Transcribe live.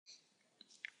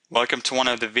Welcome to one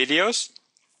of the videos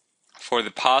for the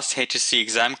past HSC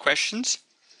exam questions.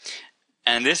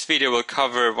 And this video will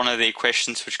cover one of the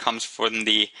questions which comes from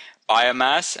the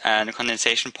biomass and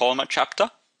condensation polymer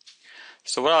chapter.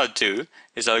 So what I'll do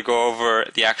is I'll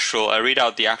read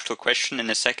out the actual question in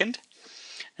a second.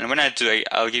 And when I do,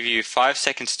 I'll give you 5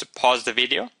 seconds to pause the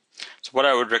video. So what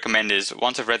I would recommend is,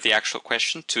 once I've read the actual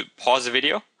question, to pause the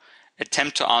video,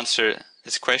 attempt to answer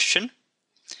this question.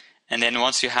 And then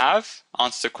once you have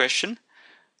answered the question,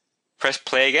 press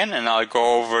play again, and I'll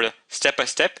go over step by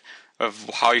step of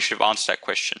how you should have answered that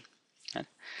question.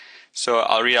 So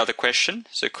I'll read out the question.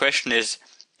 So the question is,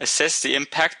 assess the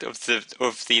impact of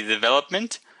the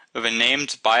development of a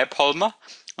named biopolymer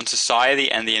on society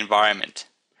and the environment.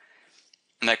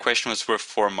 And that question was worth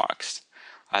 4 marks.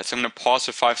 Alright, so I'm going to pause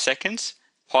for 5 seconds,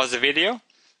 pause the video,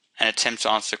 and attempt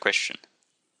to answer the question.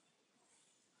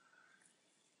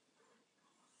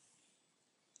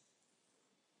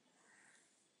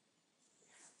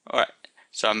 Alright,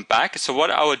 so I'm back. So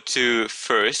what I would do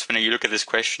first when you look at this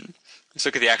question, let's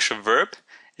look at the actual verb.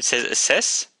 It says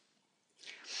assess.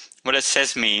 What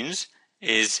assess means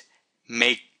is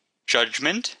make a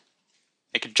judgment.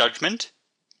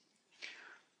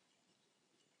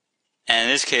 And in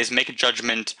this case, make a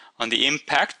judgment on the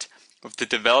impact of the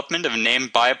development of a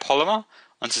named biopolymer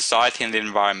on society and the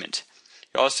environment.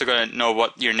 You're also going to know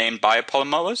what your named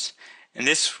biopolymer was. In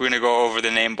this, we're going to go over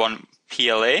the named one,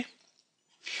 PLA.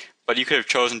 But you could have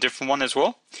chosen a different one as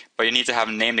well. But you need to have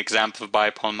a named example of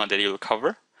biopolymer that you'll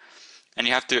cover. And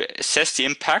you have to assess the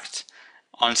impact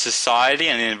on society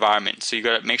and the environment. So you've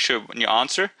got to make sure when you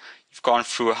answer, you've gone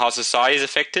through how society is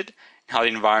affected and how the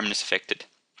environment is affected.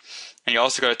 And you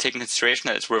also got to take into consideration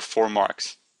that it's worth 4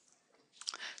 marks.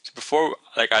 So before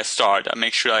I start, I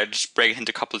make sure I just break it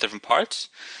into a couple of different parts.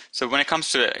 So when it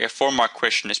comes to a 4-mark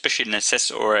question, especially an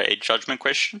assess or a judgment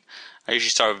question, I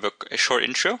usually start with a short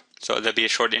intro. So there'll be a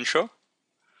short intro.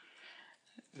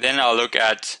 Then I'll look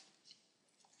at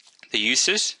the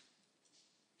uses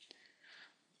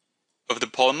of the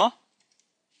polymer.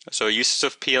 So uses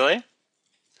of PLA.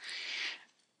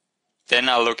 Then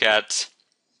I'll look at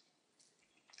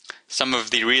some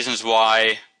of the reasons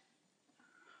why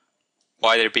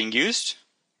they're being used,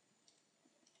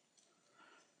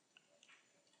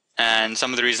 and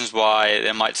some of the reasons why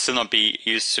they might still not be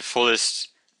used to fullest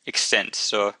extent.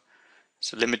 So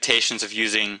limitations of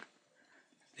using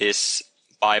this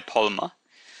biopolymer.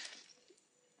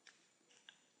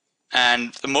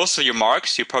 And most of your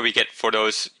marks you probably get for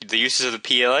the uses of the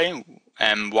PLA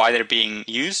and why they're being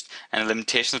used, and the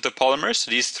limitations of the polymers.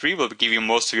 So these 3 will give you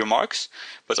most of your marks,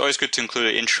 but it's always good to include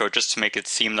an intro just to make it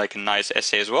seem like a nice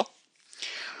essay as well.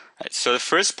 Right, so the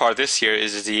first part of this here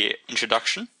is the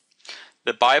introduction.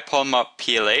 The biopolymer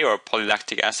PLA, or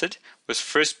polylactic acid, was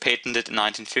first patented in the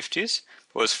 1950s,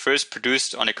 but was first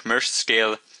produced on a commercial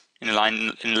scale in the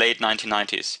late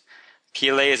 1990s.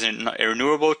 PLA is a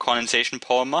renewable condensation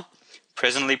polymer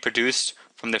presently produced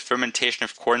from the fermentation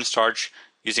of cornstarch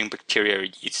using bacteria or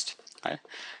yeast. Right?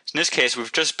 So in this case,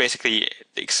 we've just basically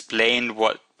explained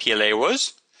what PLA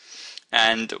was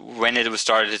and when it was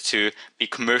started to be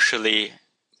commercially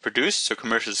produced, so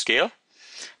commercial scale.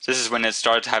 So this is when it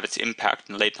started to have its impact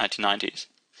in the late 1990s.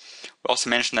 We also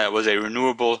mentioned that it was a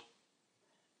renewable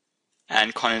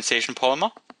and condensation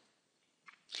polymer.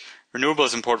 Renewable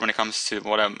is important when it comes to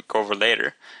what I'll go over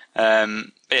later. Yeah,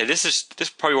 this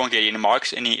probably won't get you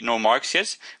no marks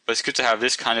yet, but it's good to have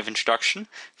this kind of introduction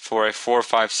for a 4,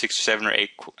 5, 6, 7, or 8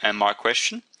 mark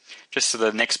question, just so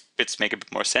the next bits make a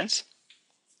bit more sense.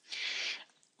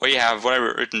 What I've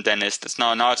written then is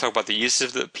now I talk about the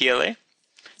uses of the PLA.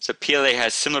 So PLA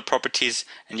has similar properties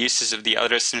and uses of the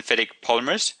other synthetic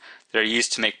polymers that are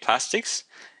used to make plastics.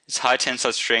 Its high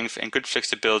tensile strength and good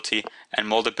flexibility and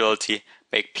moldability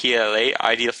make PLA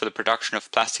ideal for the production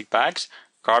of plastic bags,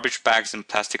 garbage bags, and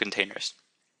plastic containers.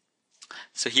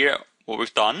 So here what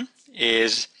we've done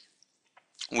is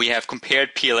we have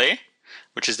compared PLA,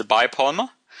 which is the biopolymer,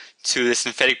 to the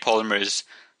synthetic polymers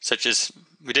such as,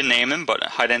 we didn't name them, but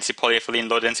high density polyethylene,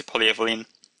 low density polyethylene.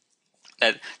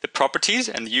 That the properties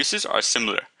and the uses are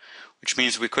similar, which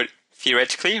means we could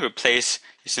theoretically replace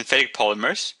the synthetic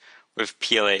polymers with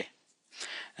PLA.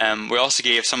 We also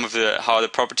gave some of how the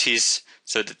properties,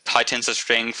 so the high tensile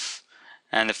strength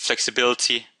and the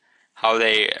flexibility, how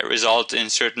they result in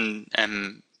certain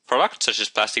products such as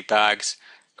plastic bags,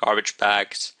 garbage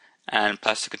bags, and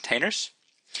plastic containers.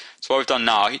 So what we've done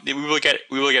now, we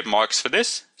will get marks for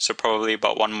this. So probably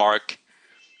about 1 mark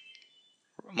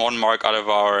out of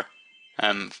our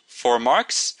 4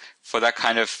 marks for that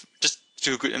kind of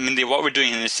what we're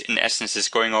doing in essence is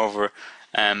going over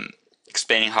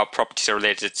explaining how properties are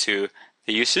related to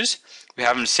the uses. We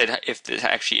haven't said if this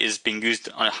actually is being used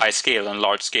on a high scale, on a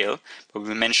large scale, but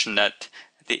we mentioned that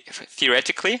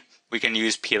theoretically we can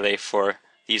use PLA for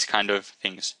these kind of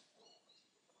things.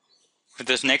 For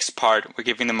this next part, we're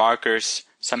giving the markers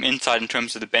some insight in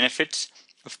terms of the benefits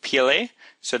of PLA.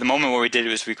 So at the moment what we did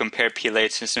was we compared PLA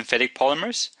to synthetic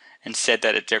polymers and said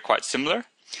that they're quite similar.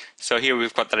 So here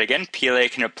we've got that again. PLA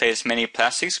can replace many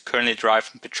plastics currently derived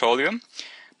from petroleum,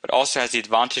 but also has the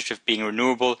advantage of being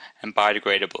renewable and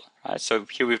biodegradable. Right? So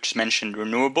here we've just mentioned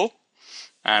renewable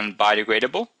and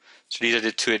biodegradable. So these are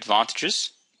the two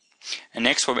advantages. And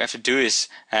next what we have to do is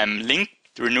link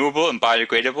renewable and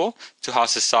biodegradable to how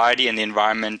society and the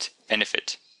environment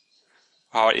benefit,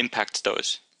 how it impacts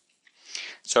those.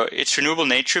 So its renewable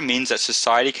nature means that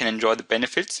society can enjoy the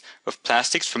benefits of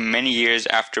plastics for many years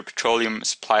after petroleum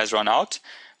supplies run out,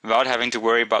 without having to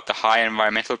worry about the high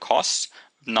environmental costs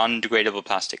of non-degradable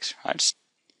plastics. Right?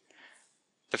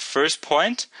 The first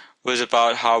point was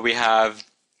about how we have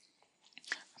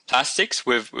plastics.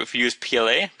 We've used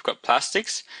PLA. We've got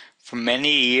plastics for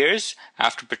many years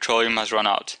after petroleum has run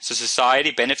out. So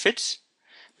society benefits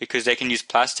because they can use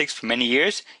plastics for many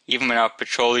years, even when our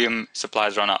petroleum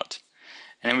supplies run out.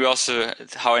 And then we also,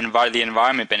 how the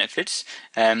environment benefits,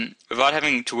 without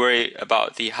having to worry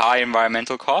about the high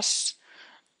environmental costs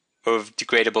of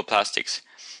degradable plastics.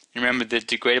 Remember, the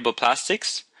degradable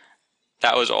plastics,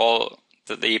 that was all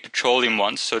the petroleum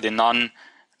ones, so the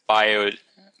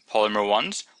non-biopolymer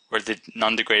ones were the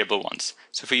non-degradable ones.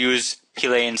 So if we use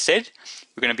PLA instead,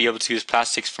 we're going to be able to use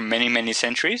plastics for many, many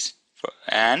centuries,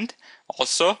 and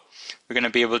also we're going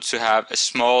to be able to have a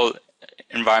small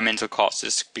environmental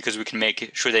costs because we can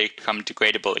make sure they become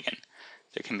degradable again.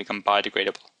 They can become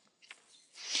biodegradable.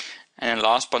 And then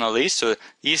last but not least, so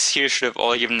these here should have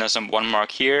all given us 1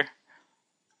 mark here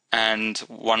and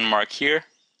 1 mark here.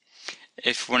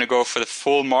 If we want to go for the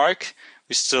full mark,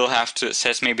 we still have to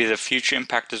assess maybe the future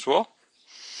impact as well.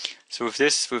 So with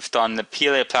this, we've done the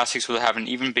PLA plastics will have an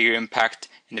even bigger impact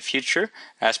in the future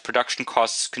as production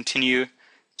costs continue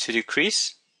to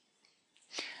decrease.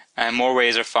 And more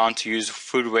ways are found to use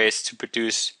food waste to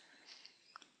produce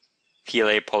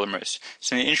PLA polymers.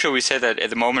 So in the intro we said that at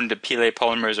the moment the PLA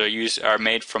polymers are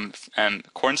made from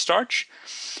cornstarch,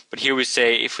 but here we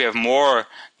say if we have more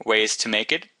ways to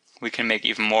make it, we can make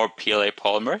even more PLA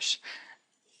polymers,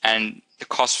 and the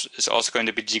cost is also going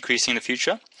to be decreasing in the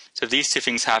future. So if these two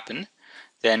things happen,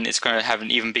 then it's going to have an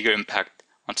even bigger impact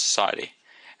on society,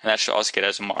 and that should also get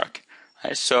us a mark.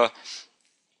 Right? So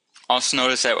also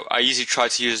notice that I usually try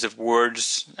to use the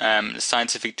words, the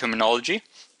scientific terminology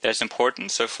that's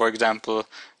important. So for example,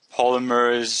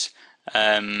 polymers,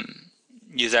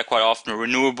 use that quite often.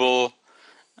 Renewable,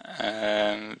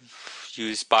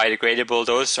 use biodegradable.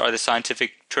 Those are the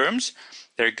scientific terms.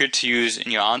 They're good to use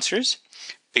in your answers,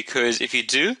 because if you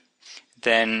do,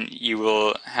 then you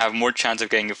will have more chance of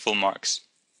getting your full marks.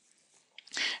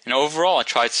 And overall, I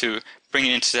try to bring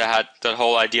it into that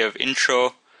whole idea of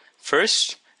intro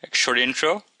first, a short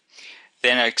intro.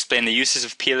 Then I explain the uses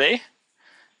of PLA,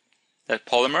 that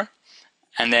polymer,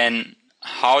 and then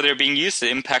how they're being used, the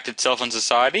impact itself on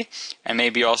society, and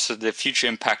maybe also the future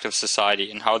impact of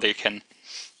society and how they can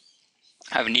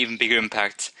have an even bigger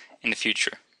impact in the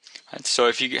future. Right? So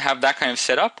if you have that kind of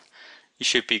setup, you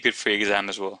should be good for your exam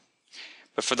as well.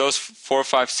 But for those 4,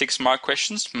 5, 6 mark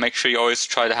questions, make sure you always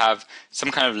try to have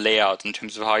some kind of layout in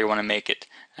terms of how you want to make it,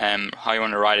 how you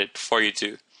want to write it before you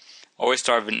do. Always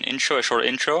start with an intro, a short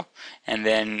intro, and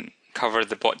then cover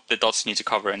the dots you need to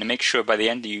cover. And make sure by the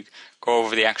end you go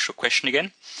over the actual question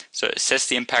again. So assess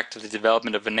the impact of the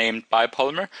development of a named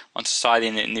biopolymer on society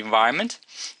and the environment.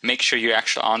 Make sure your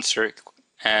actual answer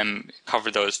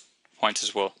cover those points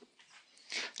as well.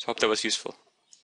 So I hope that was useful.